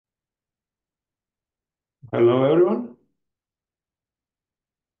Hello, everyone.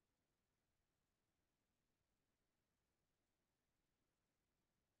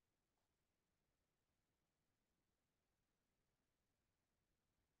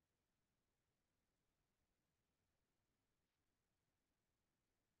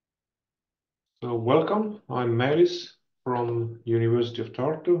 So welcome. I'm Meelis from University of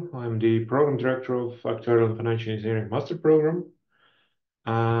Tartu. I'm the program director of Actuarial and Financial Engineering Master Program.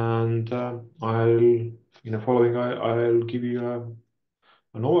 And in the following, I'll give you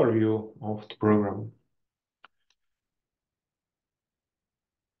an overview of the program.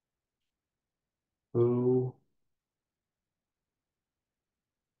 So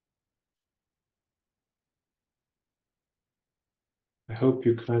I hope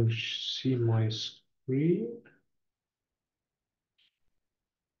you can see my screen.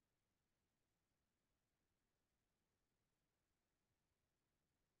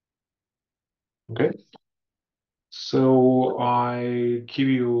 Okay. So I give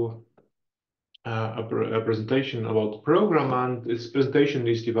you a presentation about the program, and this presentation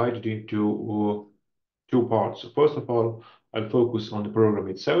is divided into two parts. So first of all, I'll focus on the program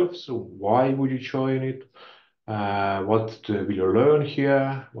itself. So why would you join it? What will you learn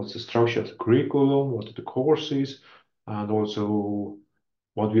here? What's the structure of the curriculum? What are the courses? And also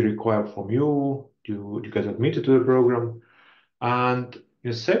what we require from you to get admitted to the program. And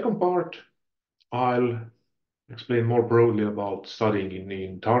in the second part, I'll explain more broadly about studying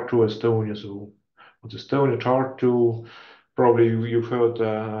in Tartu, Estonia. So what's Estonia, Tartu? Probably you've heard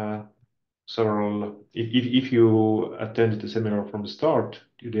several. If you attended the seminar from the start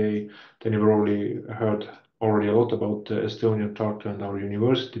today, then you've already a lot about Estonia, Tartu, and our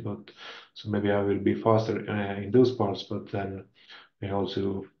university. But so maybe I will be faster in those parts. But then I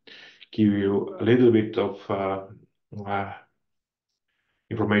also give you a little bit of uh,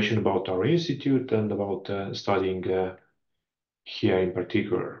 information about our institute and about studying here in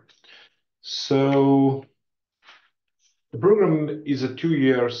particular. So the program is a 2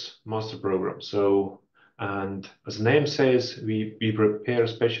 years master program. So, and as the name says, we prepare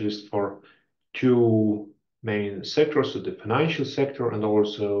specialists for two main sectors, so the financial sector and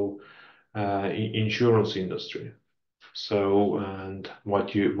also insurance industry. So, and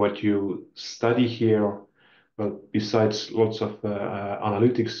what you study here, well, besides lots of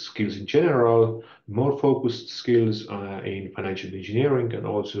analytics skills in general, more focused skills in financial engineering and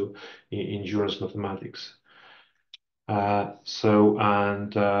also in insurance mathematics. So,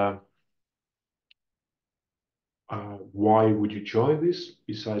 and why would you join this?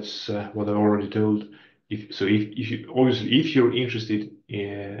 Besides what I already told, if you obviously if you're interested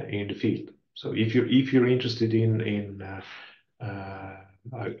in the field, so if you're interested in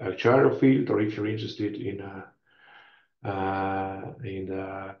actuarial field, or if you're interested in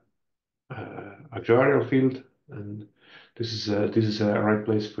the actuarial field, and this is a right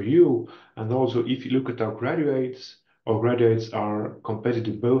place for you. And also, if you look at our graduates are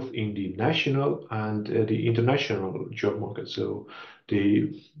competitive both in the national and the international job market. So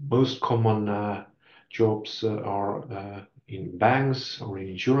the most common jobs are in banks or in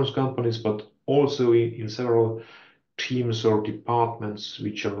insurance companies, but also in several teams or departments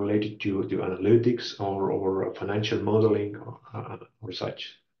which are related to analytics or financial modeling or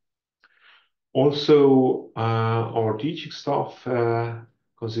such. Also, our teaching staff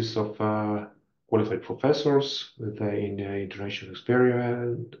consists of qualified professors with international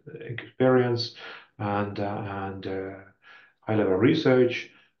experience and high-level research,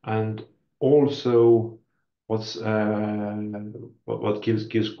 and also what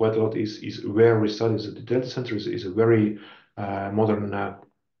gives quite a lot is where we study. So the data center is a very modern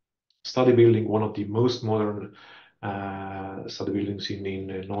study building, one of the most modern study buildings in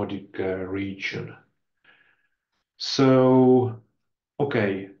the Nordic region. So,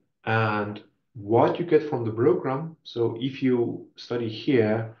 okay, and what you get from the program, so if you study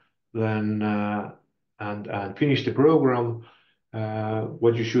here, then and finish the program,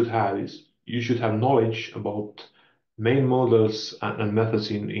 what you should have is you should have knowledge about main models and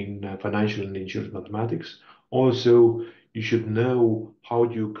methods in financial and insurance mathematics. Also, you should know how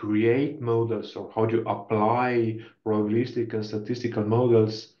you create models or how you apply probabilistic and statistical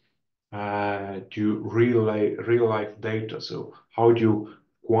models to real life data. So how do you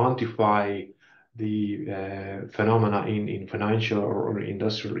quantify the phenomena in financial or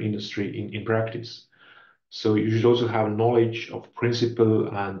industrial industry in practice? So you should also have knowledge of principle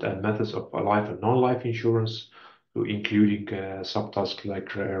and methods of life and non-life insurance, so including subtasks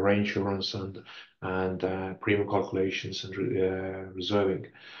like reinsurance and premium calculations and reserving.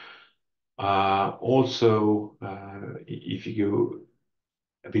 Also, if you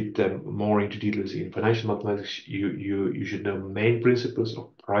a bit more into details in financial mathematics, you should know main principles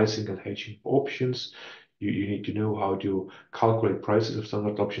of pricing and hedging options. You need to know how to calculate prices of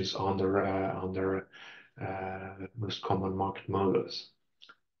standard options under most common market models.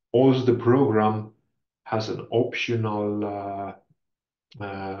 Also, the program has an optional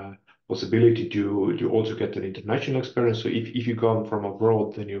possibility to also get an international experience. So if you come from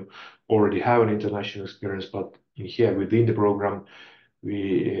abroad, then you already have an international experience. But in here within the program,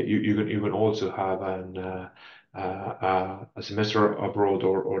 you can also have a semester abroad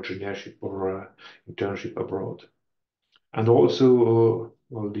or traineeship or internship abroad. And also,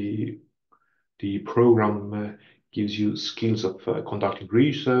 well, the program gives you skills of conducting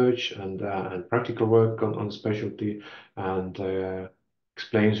research and practical work on specialty, and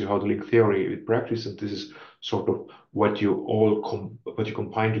explains you how to link theory with practice. And this is sort of what you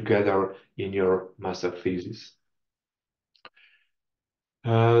combine together in your master thesis.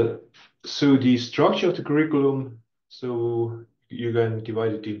 So the structure of the curriculum, so you can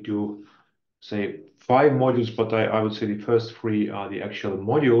divide it into, say, 5 modules, but I would say the first 3 are the actual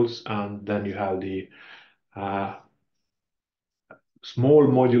modules, and then you have the small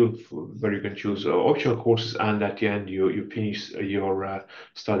module where you can choose optional courses, and at the end you finish your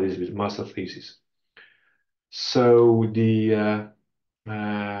studies with master thesis. So the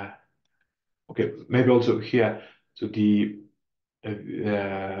okay, maybe also here, so the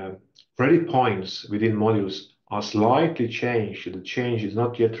credit points within modules are slightly changed. The change is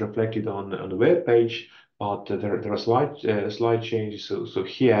not yet reflected on the web page, but there are slight changes. So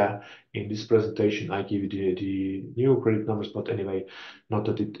here in this presentation, I give you the new credit numbers, but anyway, not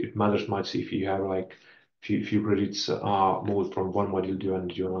that it matters much if you have like few credits are moved from one module to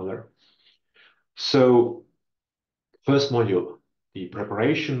another. So first module, the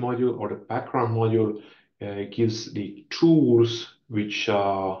preparation module or the background module, gives the tools which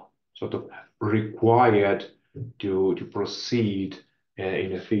are sort of required to proceed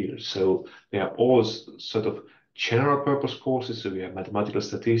in a field. So they are all sort of general purpose courses. So we have mathematical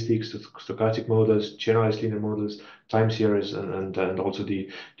statistics, stochastic models, generalized linear models, time series, and also the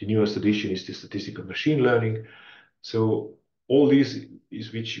newest addition is the statistical machine learning. So all these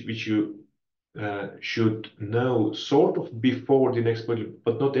is which you should know sort of before the next module,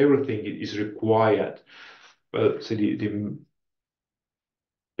 but not everything is required. Well, so the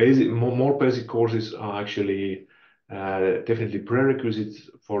basic, more basic courses are actually definitely prerequisites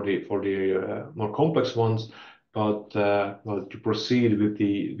for the more complex ones. But well, to proceed with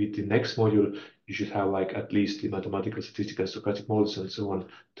the next module, you should have like at least the mathematical, statistical, stochastic models, and so on.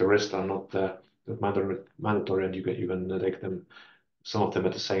 The rest are not mandatory, and you can take them, some of them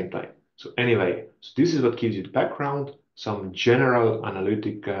at the same time. So anyway, so this is what gives you the background, some general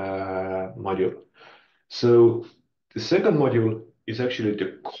analytic module. So the second module is actually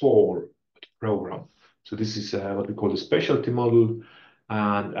the core of the program. So this is what we call the specialty model,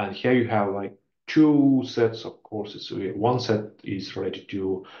 and here you have like 2 sets of courses. So one set is related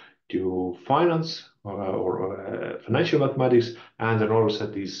to finance or financial mathematics, and another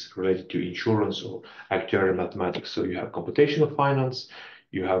set is related to insurance or actuarial mathematics. So you have computational finance,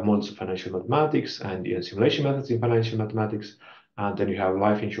 you have models of financial mathematics, and simulation methods in financial mathematics. And then you have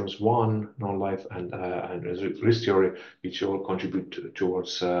life insurance 1, non-life, and risk theory, which all contribute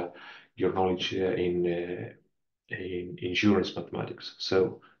towards your knowledge in insurance mathematics.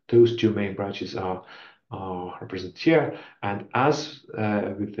 So those 2 main branches are represented here. And as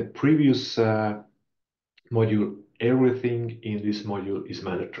with the previous module, everything in this module is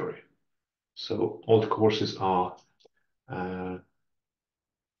mandatory. So all the courses are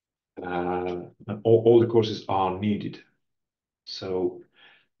all the courses are needed. So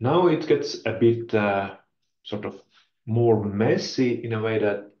now it gets a bit sort of more messy in a way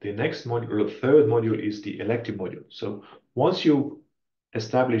that the next module, the third module, is the elective module. So once you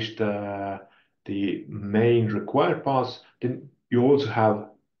established the main required paths, then you also have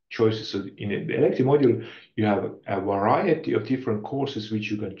choices. So in the elective module, you have a variety of different courses which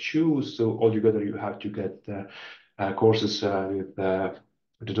you can choose. So altogether, you have to get courses with the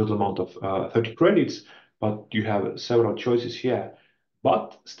total amount of 30 credits, but you have several choices here.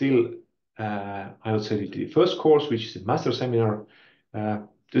 But still, I would say the first course, which is the master seminar,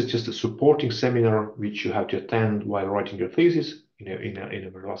 this is just a supporting seminar which you have to attend while writing your thesis in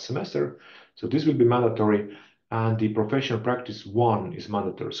a last semester. So this will be mandatory, and the professional practice 1 is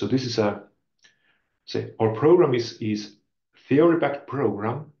mandatory. So this is say our program is theory-backed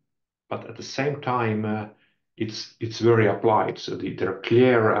program, but at the same time it's very applied. So there are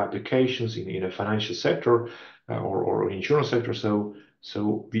clear applications in a financial sector or insurance sector.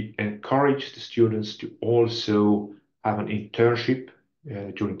 So we encourage the students to also have an internship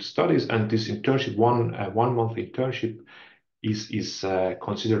during the studies, and this internship, 1 month internship, is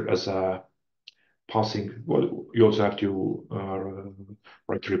considered as a passing. Well, you also have to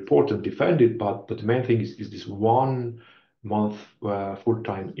write a report and defend it, but the main thing is this 1 month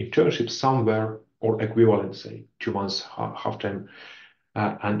full-time internship somewhere, or equivalent, say 2 months half-time,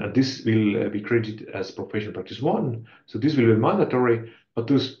 and this will be credited as professional practice one. So this will be mandatory, but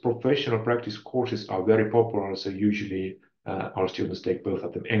those professional practice courses are very popular, so usually our students take both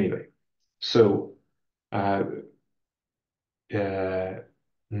of them anyway. So uh, uh,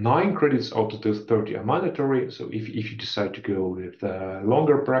 9 credits out of those 30 are mandatory. So if you decide to go with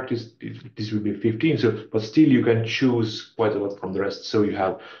longer practice, this will be 15. So, but still you can choose quite a lot from the rest. So you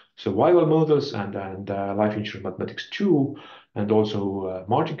have survival models and life insurance mathematics 2, and also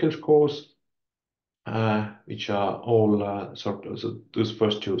margin calls course, which are all sort of, so those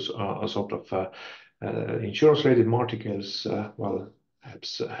first two are sort of insurance related. Marticles, well,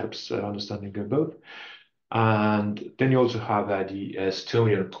 helps understanding of both. And then you also have the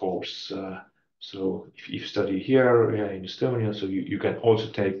Estonian course. So if you study here in Estonia, so you can also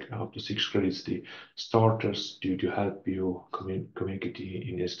take up to 6 credits the starters to help you communicate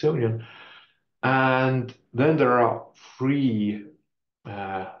in Estonian. And then there are 3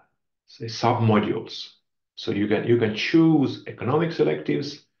 uh, say sub-modules. So you can choose economic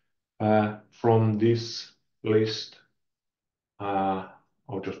selectives from this list,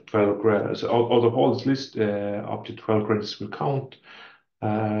 out of 12 credits. Out of all this list, up to 12 credits will count.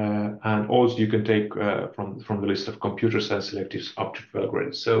 And also you can take from the list of computer science selectives up to 12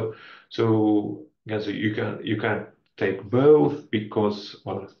 credits. So yeah, so you can take both, because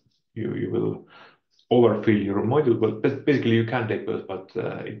well, you will overfill your module. But basically you can take both, but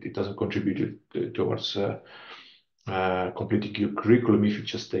it doesn't contribute towards completing your curriculum if you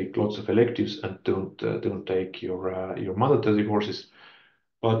just take lots of electives and don't take your mandatory courses.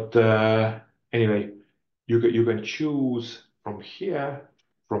 But anyway, you can choose from here,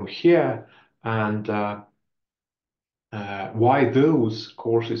 and why those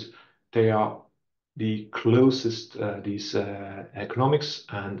courses, they are the closest. These economics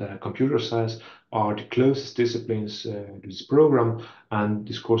and computer science are the closest disciplines to this program, and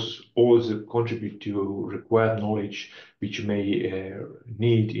these courses also contribute to required knowledge which you may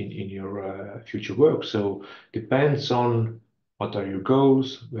need in your future work. So depends on what are your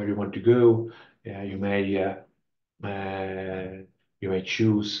goals, where you want to go. You may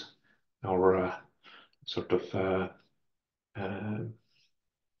choose or sort of uh,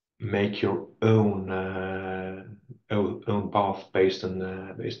 make your own path based on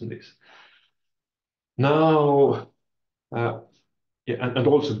this. Now, yeah, and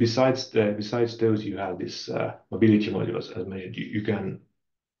also besides those, you have this mobility modules. As mentioned, you can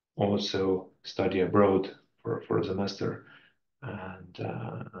also study abroad for a semester, and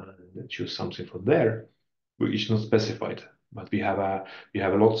choose something from there, which is not specified. But we have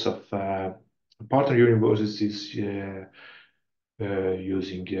lots of partner universities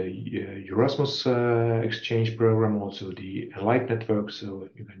using Erasmus exchange program, also the Light network. So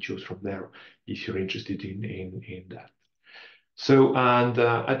you can choose from there if you're interested in that. So, and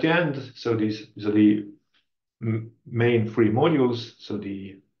at the end, so these are the main 3 modules. So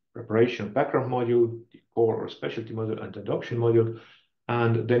the preparation background module, the core or specialty module, and the adoption module.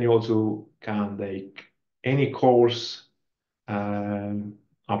 And then you also can take any course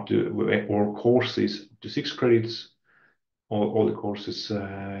up to, or courses up to 6 credits. All the courses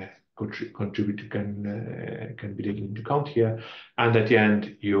contribute can be taken into account here. And at the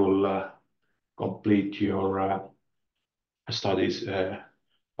end, you'll complete your studies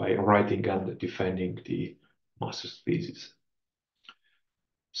by writing and defending the master's thesis.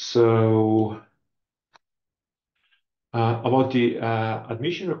 So about the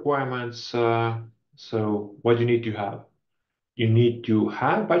admission requirements, so what you need to have? You need to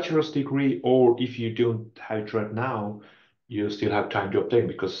have bachelor's degree, or if you don't have it right now, you still have time to obtain,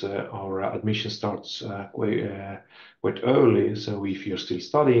 because our admission starts quite early. So if you're still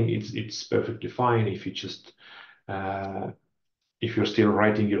studying, it's perfectly fine. If you just if you're still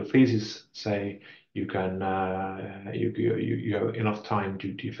writing your thesis, say, you can you have enough time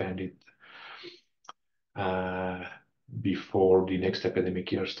to defend it uh, before the next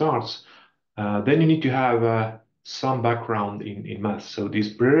academic year starts. Then you need to have some background in math. So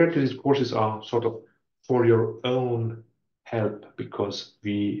these prerequisite courses are sort of for your own help, because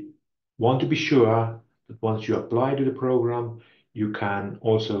we want to be sure that once you apply to the program, you can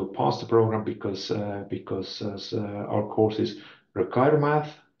also pass the program, because our courses require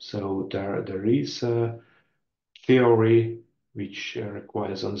math. So there is theory which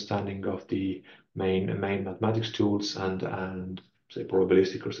requires understanding of the main mathematics tools, and say,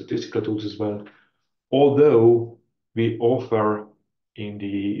 probabilistic or statistical tools as well. Although we offer in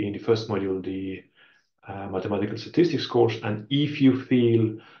the first module the mathematical statistics course, and if you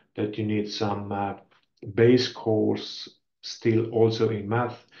feel that you need some base course still also in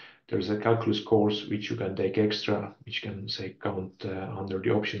math, there's a calculus course which you can take extra, which can say count under the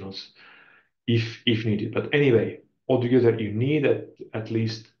optionals if needed. But anyway, altogether you need at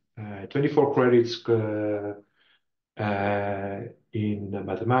least 24 credits in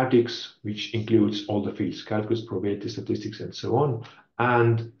mathematics, which includes all the fields, calculus, probability, statistics, and so on,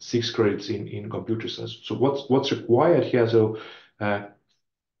 and 6 credits in computer science. So what's required here? So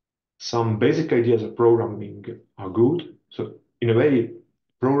some basic ideas of programming are good. So in a way,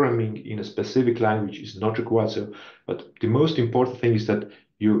 programming in a specific language is not required. So, but the most important thing is that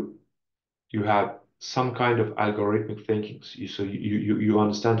you have some kind of algorithmic thinking. So you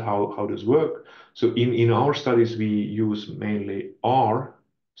understand how this work. So in our studies, we use mainly R,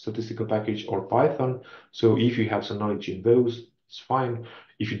 statistical package, or Python. So if you have some knowledge in those, it's fine.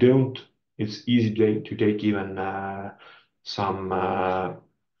 If you don't, it's easy to take even some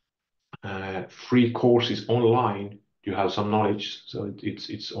free courses online. You have some knowledge, so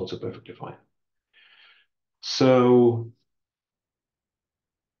it's also perfectly fine. So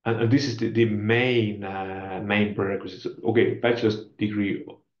and this is the main prerequisites. Okay, bachelor's degree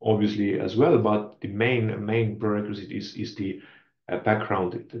obviously as well, but the main prerequisite is the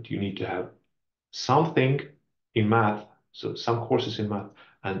background that you need to have something in math, so some courses in math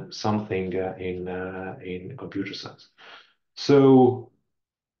and something in computer science. So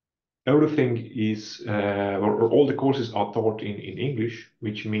everything is or all the courses are taught in English,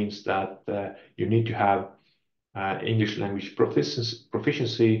 which means that you need to have English language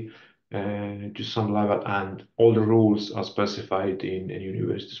proficiency to some level, and all the rules are specified in a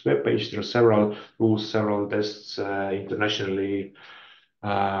university's webpage. There are several rules, several tests internationally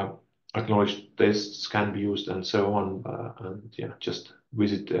acknowledged tests can be used, and so on. And yeah, just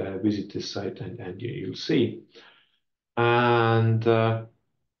visit this site, and you'll see. And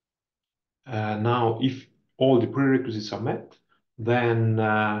now, if all the prerequisites are met, then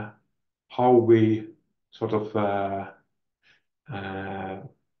how we sort of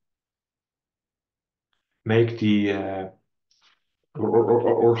make the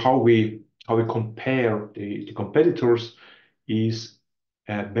or how we compare the competitors is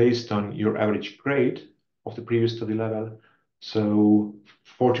based on your average grade of the previous study level. So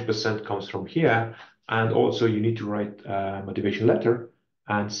 40% comes from here, and also you need to write a motivation letter,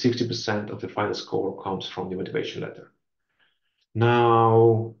 and 60% of the final score comes from the motivation letter.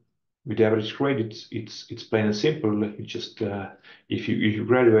 Now, with the average grade, it's plain and simple. You just if you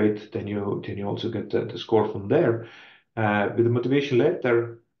graduate, then you also get the score from there. With the motivation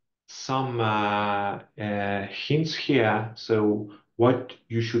letter, some hints here. So what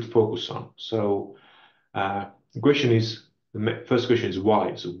you should focus on. So the question is, first question is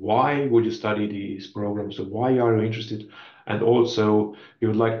why. So why would you study these programs? So why are you interested? And also, you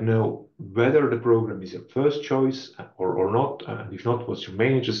would like to know whether the program is your first choice or not. And if not, what's your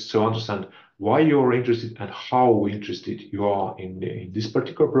main interest? So understand why you're interested and how interested you are in this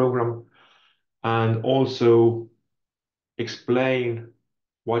particular program. And also explain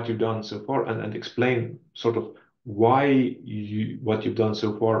what you've done so far, and explain sort of why what you've done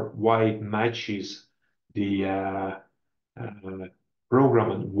so far, why it matches the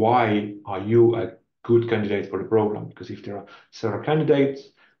program, and why are you a good candidate for the program. Because if there are several candidates,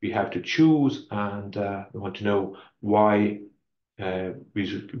 we have to choose, and we want to know why we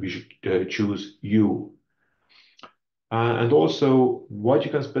should choose you. And also what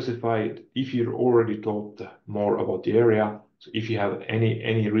you can specify if you're already taught more about the area. So if you have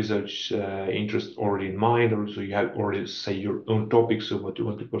any research interest already in mind, or so you have already say your own topics of what you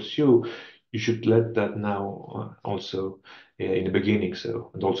want to pursue, you should let that now also in the beginning.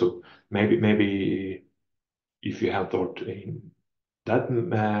 So, and also maybe if you have thought in that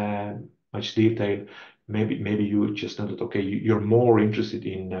much detail, maybe you just know that okay, you're more interested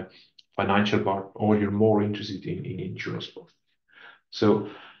in financial part, or you're more interested in insurance part. So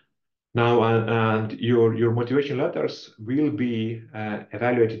now, and your motivation letters will be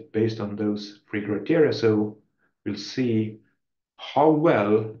evaluated based on those three criteria. So we'll see how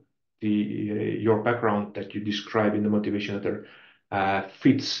well your background that you describe in the motivation letter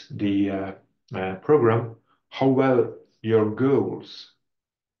fits the program, how well your goals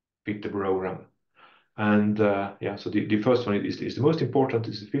fit the program. And yeah, so the first one is the most important,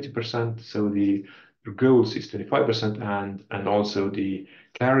 is 50%. So your goals is 25%, and also the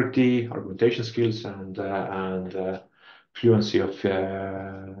clarity, argumentation skills, and fluency of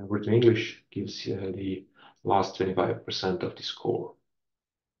written English gives the last 25% of the score.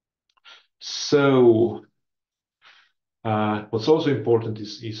 So what's also important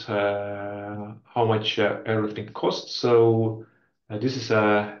is how much everything costs. So this is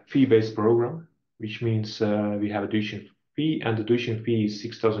a fee-based program, which means we have a tuition fee, and the tuition fee is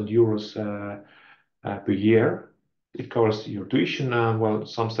 6,000 euros per year. It covers your tuition and well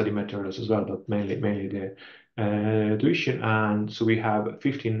some study materials as well, but mainly the tuition. And so we have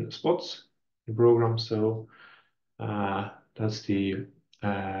 15 spots in the program. So that's the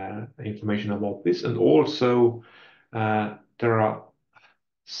information about this. And also there are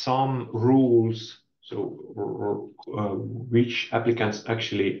some rules, so which applicants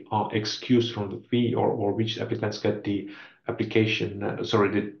actually are excused from the fee, or which applicants get the application,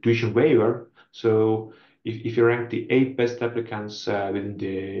 the tuition waiver. So if you rank the 8 best applicants within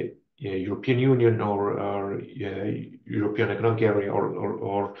the European Union or European Economic Area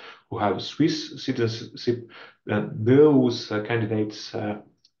or who have Swiss citizenship, those candidates,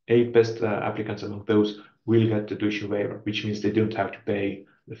 8 best applicants among those will get the tuition waiver, which means they don't have to pay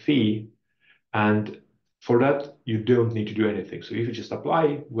the fee. And for that, you don't need to do anything. So if you just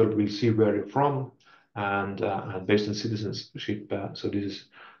apply, well, we'll see where you're from, and based on citizenship. So this is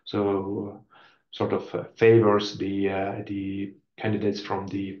sort of favors the candidates from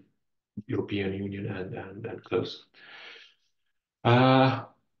the European Union and close.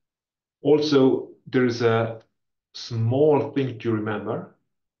 Also, there is a small thing to remember,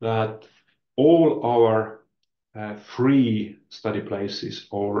 that all our free study places,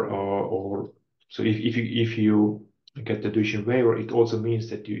 or so if you get the tuition waiver, it also means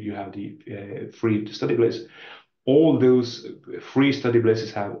that you have the free study place. All those free study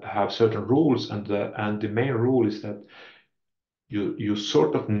places have certain rules, and the main rule is that you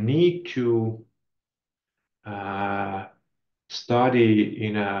sort of need to study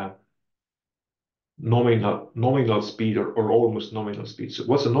in a nominal speed, or almost nominal speed. So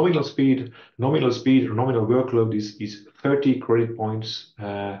what's a nominal speed? Nominal speed or nominal workload is 30 credit points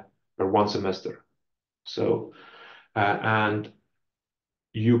per one semester. So and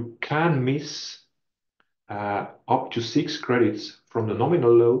you can miss up to 6 credits from the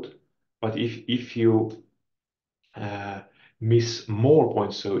nominal load, but if you miss more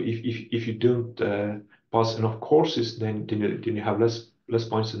points, so if you don't pass enough courses, then you have less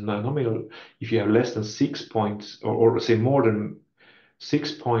points than nominal. If you have less than 6 points, or say more than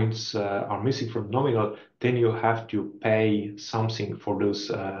 6 points are missing from nominal, then you have to pay something for those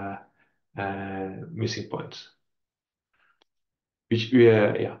missing points. Which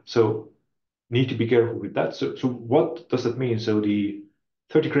yeah, so need to be careful with that. So what does that mean? So the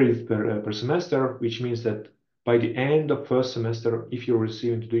 30 credits per semester, which means that by the end of first semester, if you're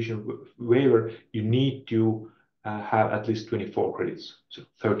receiving tuition waiver, you need to have at least 24 credits. So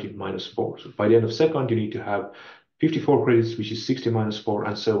 30 minus 4. So by the end of second, you need to have 54 credits, which is 60 minus 4,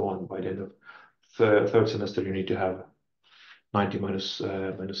 and so on. By the end of third semester, you need to have 90 minus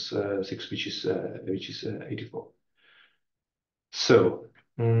 6, which is 84. So.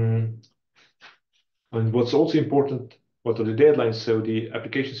 And what's also important, what are the deadlines? So the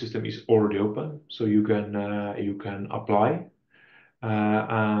application system is already open, so you can apply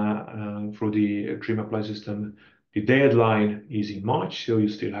through the Dream Apply system. The deadline is in March, so you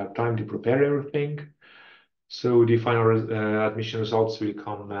still have time to prepare everything. So the final admission results will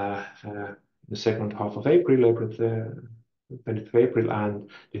come the second half of April, April 20th of April, and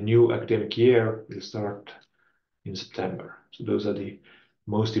the new academic year will start in September. So those are the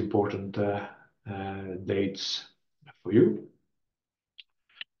most important dates for you.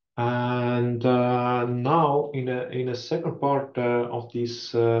 And now in a second part of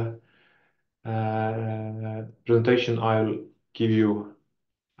this presentation, I'll give you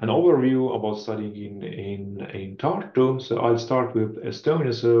an overview about studying in Tartu. So I'll start with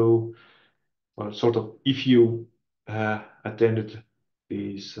Estonia. So well, sort of if you attended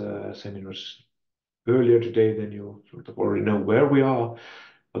these seminars earlier today, then you sort of already know where we are.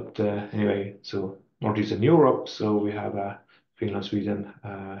 But anyway, so Northeastern Europe, so we have Finland, Sweden,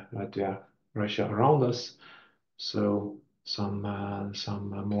 Latvia, Russia around us. So some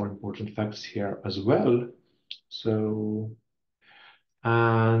more important facts here as well. So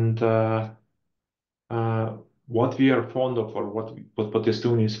and what we are fond of, or what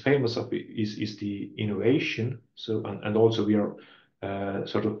Estonia is famous of, is the innovation. So and also we are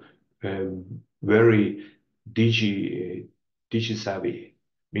sort of very digi savvy,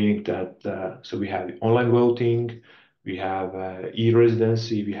 meaning that so we have online voting, we have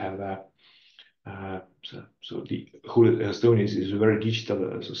e-residency, we have so the whole Estonia is a very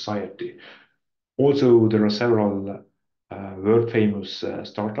digital society. Also, there are several world famous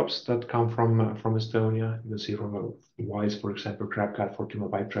startups that come from Estonia. You can see from Wise, for example, GrabCat, Fortuna,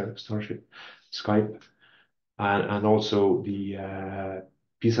 Pipedrive, Starship, Skype, and also the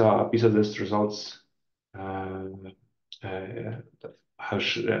PISA test results uh, have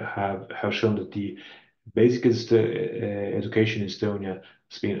shown that the basic education in Estonia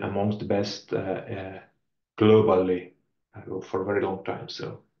has been amongst the best globally for a very long time.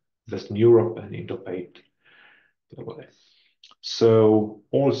 So best in Europe and in top 8 globally. So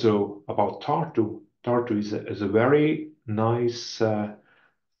also about Tartu, Tartu is a very nice,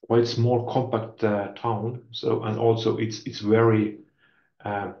 quite small, compact town. So and also it's very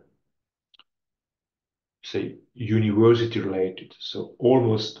uh, say university related. So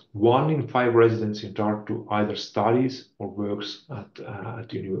almost 1 in 5 residents in Tartu either studies or works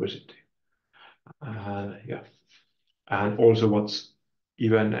at university. Yeah, and also what's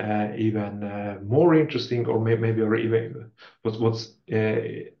even more interesting, or maybe or even what's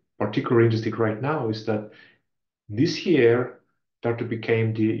particularly interesting right now is that this year Tartu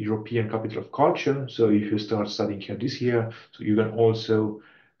became the European Capital of Culture. So if you start studying here this year, so you can also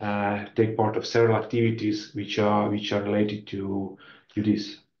take part of several activities which are related to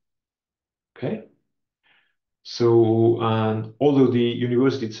this. Okay. So and although the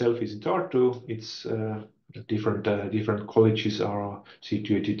university itself is in Tartu, it's different colleges are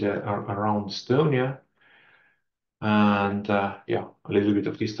situated around Estonia. And yeah, a little bit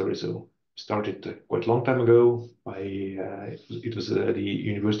of history. So started quite a long time ago. By it was the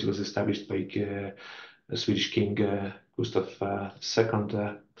university was established by Swedish King Gustav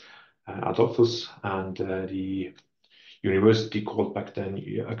II Adolphus, and the university called back then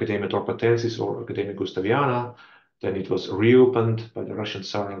Academia Torquatensis or Academia Gustaviana. Then it was reopened by the Russian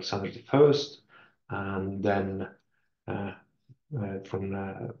Tsar Alexander I, and then from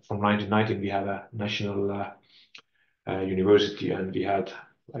 1919 we have a national university, and we had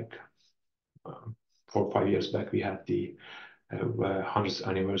like 4 or 5 years back we had the 100th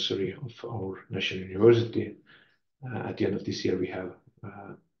anniversary of our national university. At the end of this year we have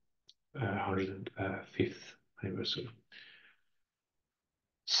 105th anniversary.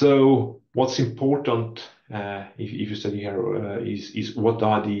 So what's important if you study here is what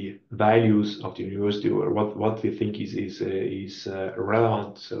are the values of the university, or what we think is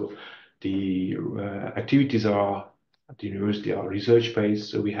relevant. So the activities are at the university are research based.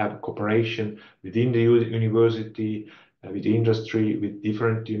 So we have cooperation within the university, with the industry, with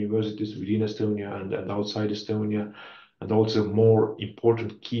different universities within Estonia and outside Estonia. And also more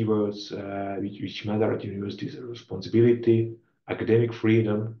important keywords which matter at university is responsibility, academic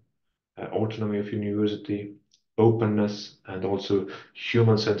freedom, autonomy of university, openness, and also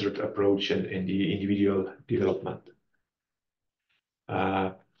human-centered approach and the individual development.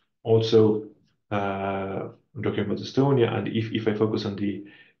 Also, I'm talking about Estonia, and if I focus on the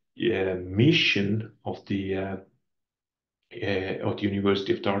mission of the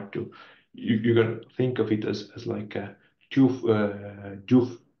University of Tartu, you can think of it as like a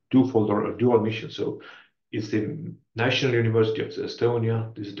twofold or a dual mission. So it's the National University of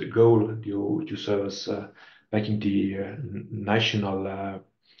Estonia. This is the goal to serve as making the national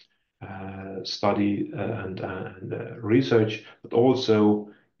study and research, but also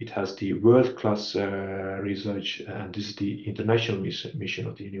it has the world-class research, and this is the international mission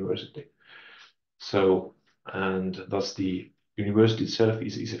of the university. So, and thus the university itself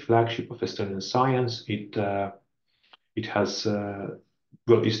is a flagship of Estonian science. It has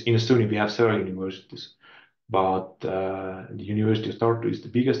well, in Estonia we have several universities, but the University of Tartu is the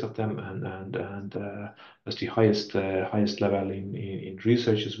biggest of them, and has the highest level in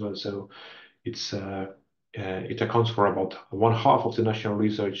research as well. So it accounts for about 1/2 of the national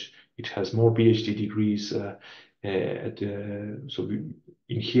research. It has more PhD degrees. So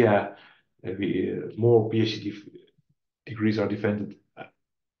in here, more PhD degrees are defended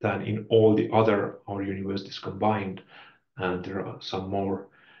than in all the other our universities combined, and there are some more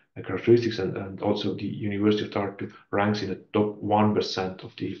characteristics, and also the University of Tartu ranks in the top 1%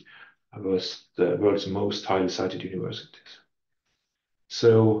 of the world's most highly cited universities.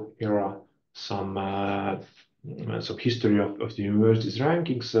 So here are some history of the universities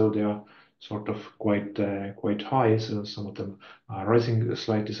ranking. So they are sort of quite high. So some of them are rising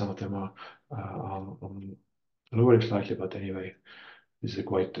slightly, some of them are lowering slightly. But anyway, this is a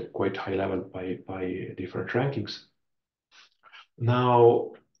quite high level by different rankings.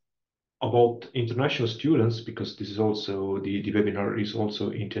 Now about international students, because this is also the webinar is also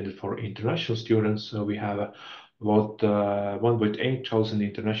intended for international students. So we have about 1.8 thousand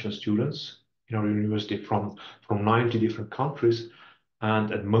international students in our university from 90 different countries,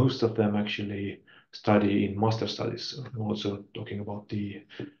 and most of them actually study in master studies. So I'm also talking about the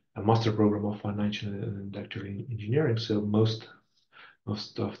master program of financial and actuarial engineering. So most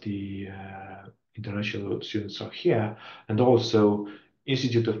of the international students are here, and also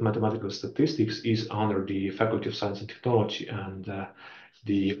Institute of Mathematical Statistics is under the Faculty of Science and Technology, and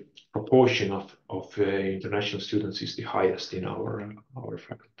the proportion of international students is the highest in our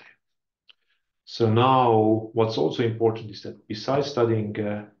faculty. So now, what's also important is that besides studying,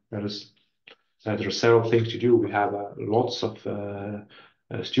 there are several things to do. We have lots of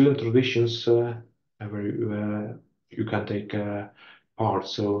student traditions where you can take part.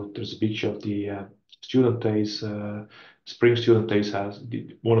 So there's a picture of the student days. Spring student days has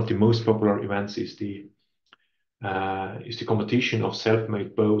one of the most popular events is the competition of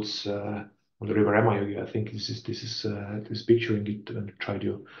self-made boats on the river Emajõgi. I think this is picturing it and try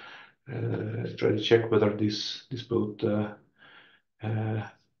to check whether this boat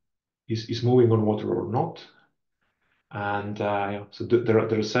is moving on water or not. And yeah, so there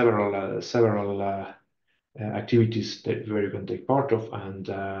are several activities where you can take part of and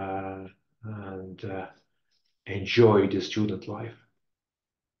enjoy the student life.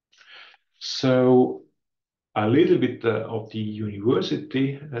 So a little bit of the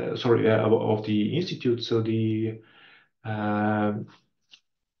university, of the institute. So the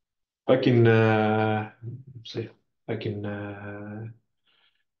back in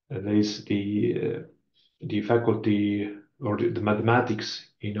days, the faculty or the mathematics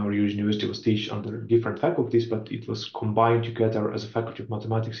in our university was taught under different faculties, but it was combined together as a faculty of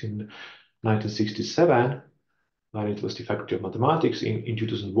mathematics in 1967. Then it was the faculty of mathematics. In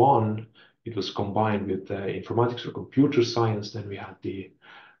 2001, it was combined with informatics or computer science. Then we had the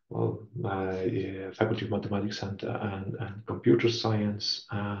faculty of mathematics and computer science.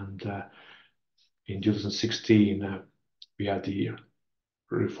 And in 2016, we had the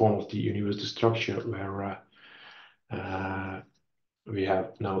reform of the university structure where we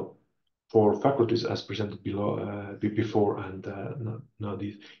have now 4 faculties as presented before, and now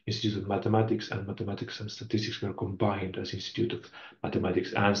the Institute of Mathematics and Statistics were combined as Institute of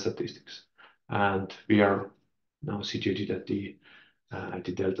Mathematics and Statistics, and we are now situated at the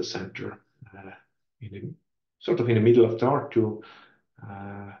Delta Center, in the middle of Tartu,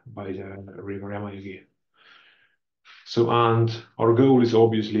 by the river Emajõgi. So, and our goal is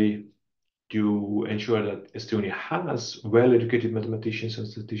obviously to ensure that Estonia has well-educated mathematicians and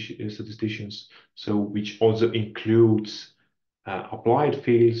statisticians, so which also includes applied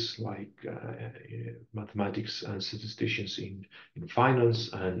fields like mathematics and statisticians in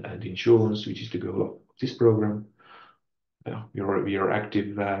finance and insurance, which is the goal of this program. We are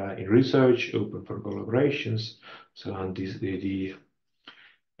active in research, open for collaborations. So, and the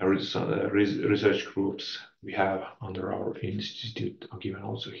research groups we have under our institute are given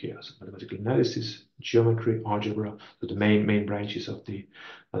also here. So mathematical analysis, geometry, algebra, so the main branches of the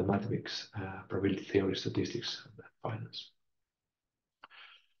mathematics, probability theory, statistics, and finance.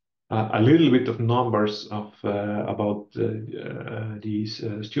 A little bit of numbers of about these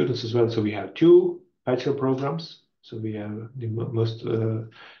students as well. So we have 2 bachelor programs. So we have the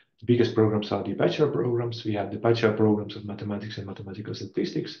biggest programs are the bachelor programs. We have the bachelor programs of mathematics and mathematical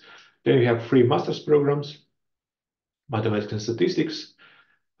statistics. Then we have 3 master's programs, mathematics and statistics,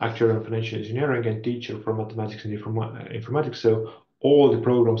 actuarial and financial engineering, and teacher for mathematics and informatics. So all the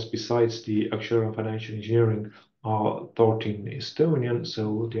programs besides the actuarial and financial engineering are taught in Estonian.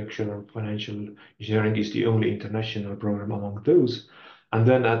 So the actuarial and financial engineering is the only international program among those. And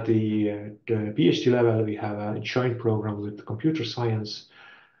then at the PhD level, we have a joint program with computer science,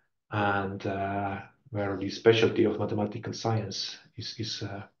 and where the specialty of mathematical science is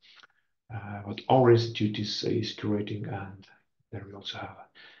what our institute is curating, and there we also have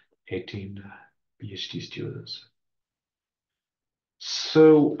 18 PhD students.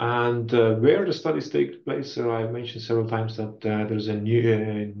 So, and where the studies take place, so I mentioned several times that there's a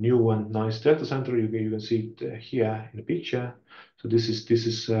new and nice data center. You can see it here in the picture. So this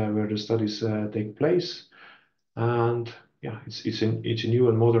is where the studies take place, and yeah, it's a new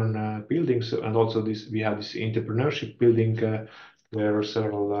and modern building. So, and also we have this entrepreneurship building where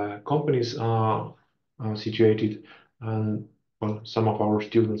several companies are situated, and well, some of our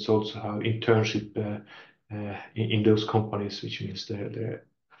students also have internship in those companies, which means they're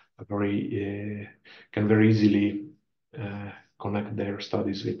can very easily connect their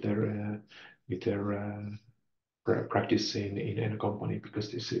studies with their practice in a company,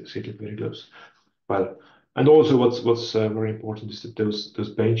 because they sit very close. Well, and also what's very important is that those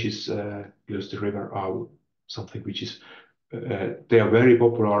benches close to the river are something which is they are very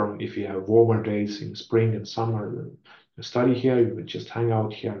popular if you have warmer days in spring and summer. study here, you can just hang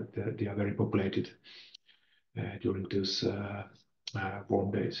out here. They are very populated during those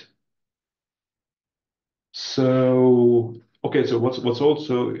warm days. So okay, so what's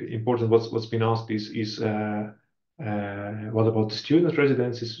also important, what's been asked is what about the student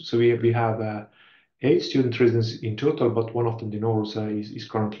residences? So we have 8 student residences in total, but one of them, the Norsa, is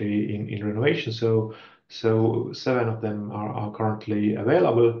currently in renovation. So 7 of them are currently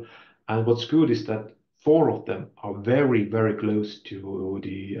available, and what's good is that 4 of them are very close to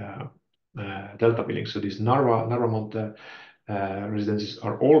the Delta building. So these Narva residences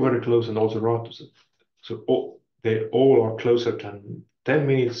are all very close, and also Ratus. So they all are closer than 10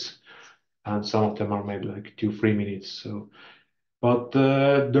 minutes, and some of them are maybe like 2-3 minutes. So, but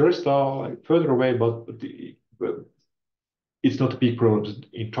the rest are like further away. But it's not a big problem.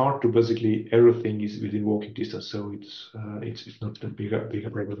 In Tartu, basically everything is within walking distance, so it's not a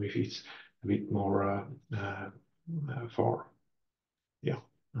bigger problem if it's a bit more far. Yeah,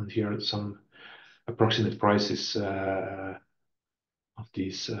 and here are some approximate prices of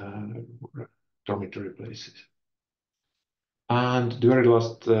these dormitory places. And the very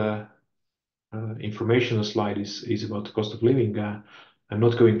last informational slide is about the cost of living. I'm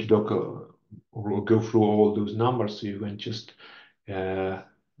not going to talk or go through all those numbers, so you can just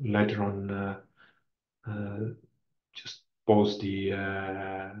later on just pause the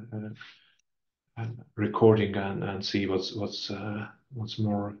recording and see what's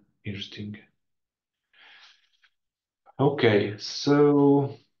more interesting. Okay,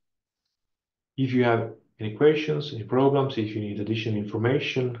 so if you have any questions, any problems, if you need additional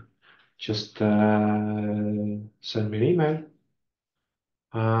information, just send me an email.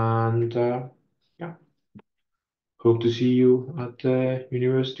 And yeah, hope to see you at the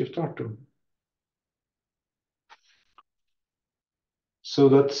University of Tartu. So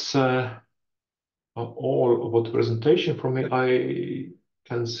that's all about the presentation from me. I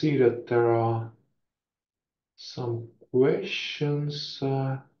can see that there are some questions.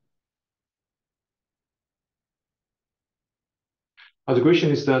 The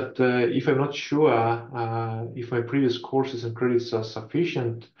question is that if I'm not sure if my previous courses and credits are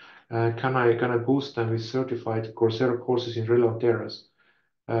sufficient, can I boost them with certified Coursera courses in relevant areas?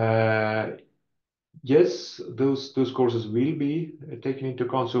 Yes, those courses will be taken into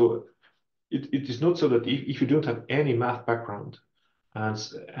account. So it is not so that if you don't have any math background and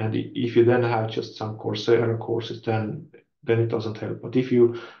if you then have just some Coursera courses, then it doesn't help. But if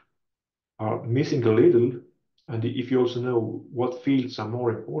you are missing a little, and if you also know what fields are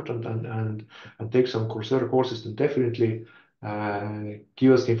more important and take some Coursera courses, then definitely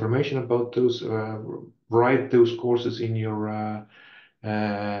give us the information about those. Write those courses in your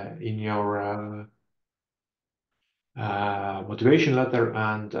motivation letter,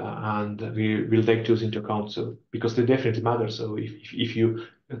 and we will take those into account. So because they definitely matter. So if you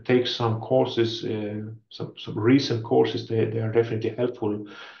take some courses, some recent courses, they are definitely helpful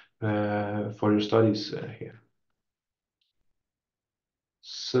for your studies here.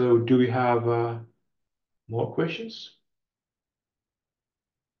 So do we have more questions?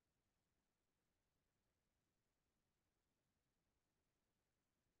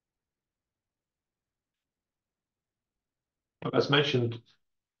 As mentioned,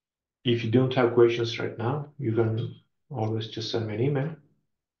 if you don't have questions right now, you can always just send me an email.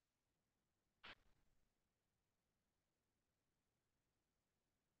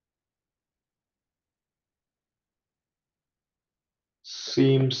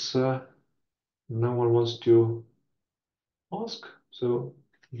 Seems no one wants to ask. So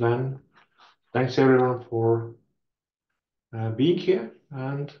then thanks everyone for being here.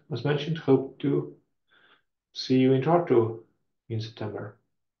 And as mentioned, hope to see you in Tartu in September.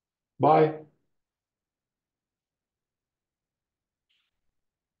 Bye.